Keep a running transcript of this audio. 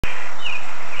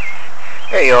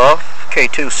Hey y'all,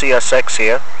 k2csx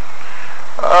here.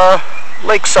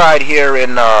 Lakeside here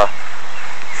in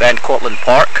Van Cortlandt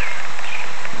Park,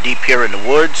 deep here in the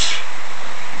woods.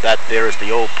 That there is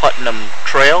the old Putnam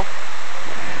Trail,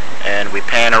 and we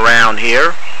pan around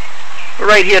here. We're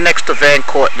right here next to Van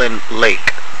Cortlandt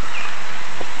Lake.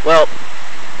 Well,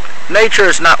 nature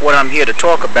is not what I'm here to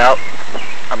talk about.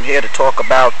 I'm here to talk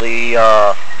about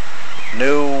the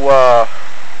new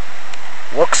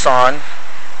wouxun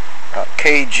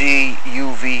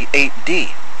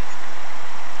kg-uvd-8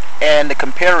 and to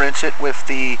compare it with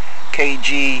the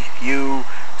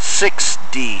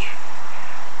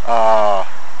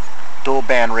kg-uvd-6 dual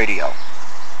band radio.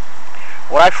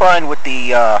 What I find with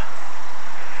the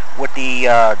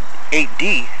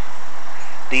 8D,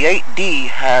 the 8D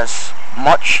has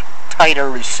much tighter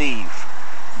receive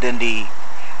than the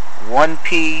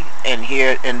 1P and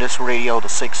here in this radio the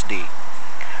 6D.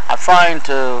 I find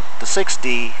the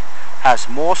 6D has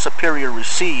more superior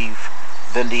receive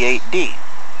than the 8D.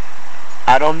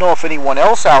 I don't know if anyone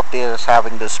else out there is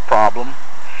having this problem.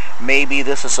 Maybe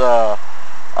this is a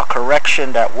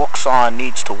correction that wouxun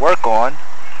needs to work on.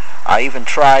 I even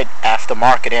tried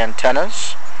aftermarket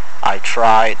antennas. I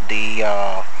tried the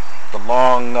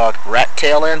long rat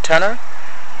tail antenna.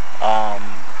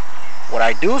 What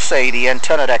I do say, the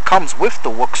antenna that comes with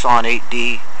the wouxun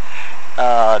 8D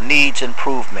needs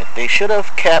improvement. They should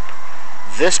have kept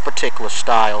this particular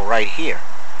style right here.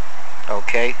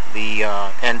 Okay, the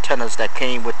antennas that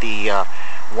came with the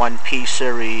 1P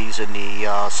series and the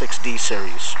 6D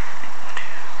series.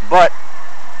 But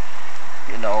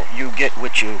you know, you get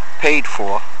what you paid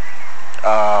for.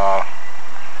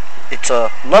 It's a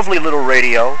lovely little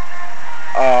radio.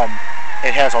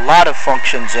 It has a lot of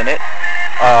functions in it.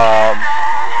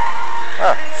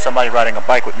 Somebody riding a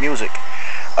bike with music.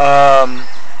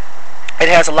 It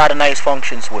has a lot of nice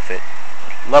functions with it.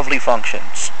 Lovely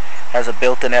functions. Has a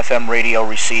built-in FM radio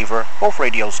receiver. Both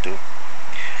radios do.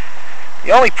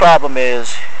 The only problem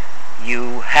is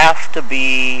you have to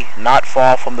be not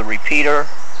far from the repeater.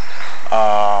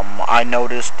 I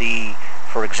noticed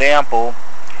for example,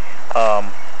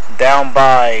 down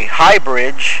by High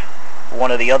Bridge, one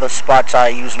of the other spots I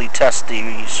usually test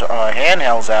these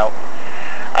handhelds out,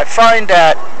 I find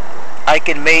that I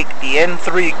can make the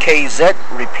N3KZ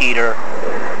repeater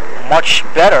much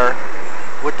better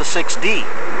with the 6D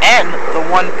and the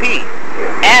 1P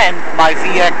and my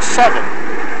VX7.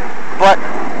 But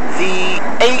the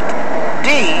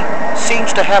 8D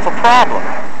seems to have a problem.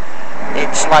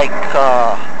 It's like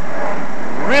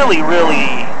really,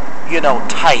 you know,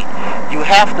 tight. You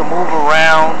have to move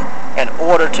around in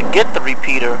order to get the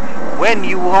repeater when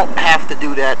you won't have to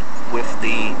do that with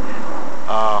the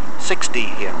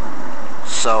 6D here.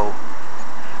 So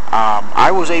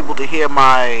I was able to hear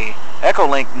my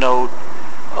Echolink node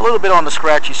a little bit on the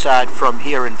scratchy side from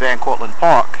here in Van Cortlandt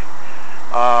Park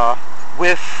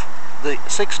with the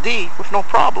 6D with no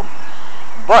problem.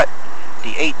 But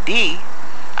the 8D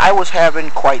I was having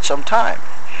quite some time.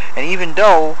 And even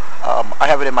though I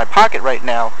have it in my pocket right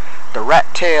now, the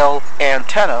rat tail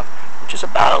antenna, which is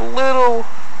about a little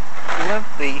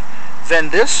lengthy than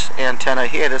this antenna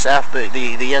here, this after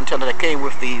the antenna that came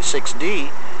with the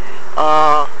 6D,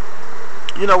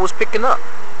 you know, was picking up.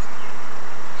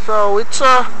 So it's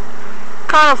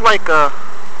kind of like a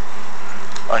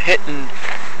hit and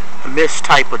miss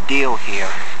type of deal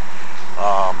here.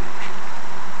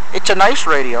 It's a nice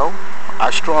radio.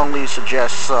 I strongly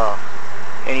suggest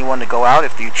anyone to go out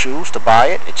if you choose to buy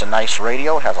it. It's a nice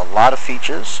radio. It has a lot of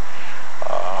features.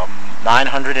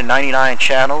 999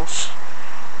 channels.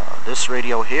 This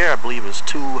radio here, I believe, is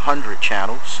 200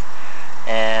 channels.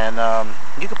 And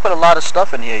you could put a lot of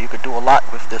stuff in here. You could do a lot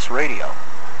with this radio.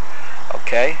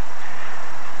 Okay?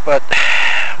 But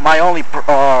my only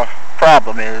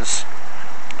problem is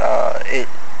the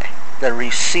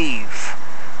receive.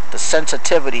 The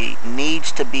sensitivity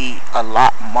needs to be a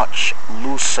lot much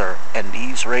looser in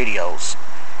these radios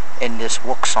in this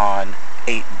wouxun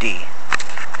 8D.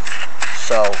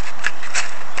 So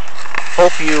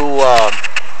hope you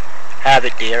have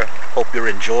it there. Hope you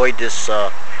enjoyed this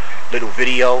little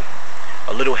video.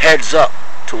 A little heads up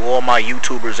to all my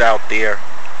YouTubers out there.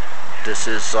 This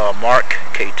is Mark,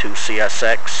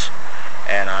 k2csx,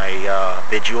 and I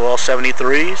bid you all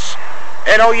 73s.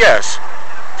 And oh yes,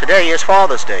 today is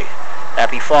Father's Day.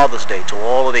 Happy Father's Day to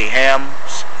all of the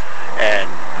hams and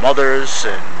mothers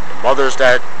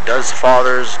that does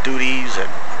father's duties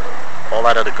and all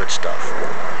that other good stuff.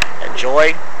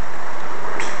 Enjoy.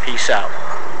 Peace out.